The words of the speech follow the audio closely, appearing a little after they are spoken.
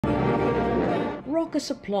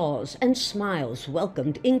Raucous applause and smiles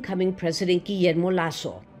welcomed incoming President Guillermo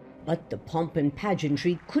Lasso. But the pomp and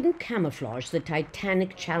pageantry couldn't camouflage the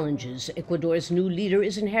titanic challenges Ecuador's new leader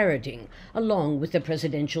is inheriting, along with the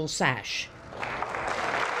presidential sash.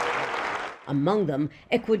 Among them,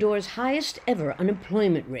 Ecuador's highest ever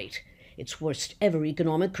unemployment rate, its worst ever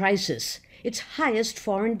economic crisis, its highest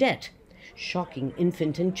foreign debt, shocking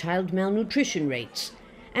infant and child malnutrition rates,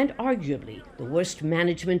 and arguably the worst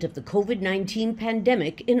management of the COVID-19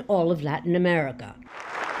 pandemic in all of Latin America.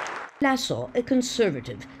 Lasso, a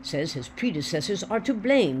conservative, says his predecessors are to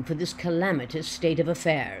blame for this calamitous state of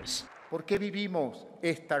affairs. ¿Por qué vivimos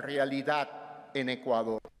esta realidad en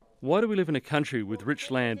Ecuador? Why do we live in a country with rich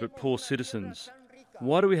land but poor citizens?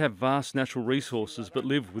 Why do we have vast natural resources but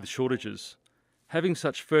live with shortages? Having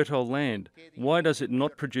such fertile land, why does it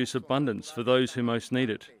not produce abundance for those who most need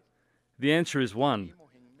it? The answer is one,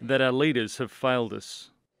 that our leaders have failed us.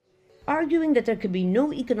 Arguing that there could be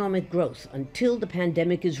no economic growth until the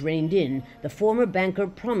pandemic is reined in, the former banker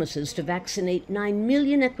promises to vaccinate 9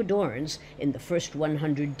 million Ecuadorians in the first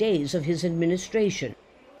 100 days of his administration.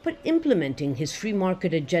 But implementing his free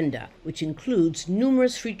market agenda, which includes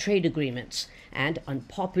numerous free trade agreements and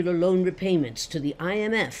unpopular loan repayments to the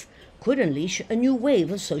IMF, could unleash a new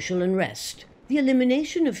wave of social unrest. The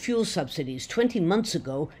elimination of fuel subsidies 20 months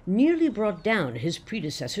ago nearly brought down his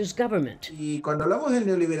predecessor's government.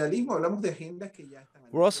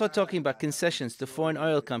 We're also talking about concessions to foreign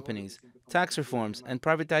oil companies, tax reforms, and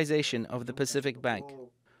privatization of the Pacific Bank,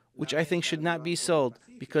 which I think should not be sold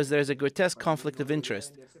because there is a grotesque conflict of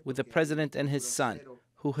interest with the president and his son,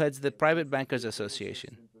 who heads the Private Bankers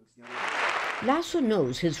Association. Lasso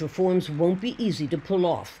knows his reforms won't be easy to pull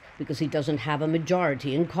off because he doesn't have a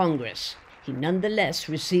majority in Congress. He nonetheless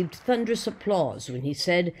received thunderous applause when he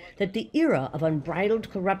said that the era of unbridled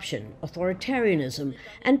corruption, authoritarianism,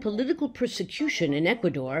 and political persecution in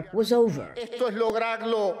Ecuador was over.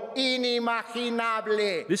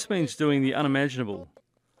 This means doing the unimaginable.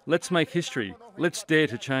 Let's make history. Let's dare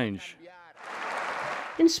to change.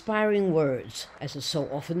 Inspiring words, as is so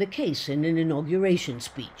often the case in an inauguration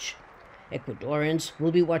speech. Ecuadorians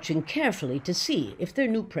will be watching carefully to see if their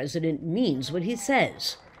new president means what he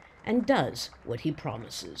says and does what he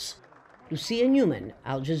promises. Lucia, Newman,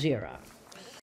 Al Jazeera.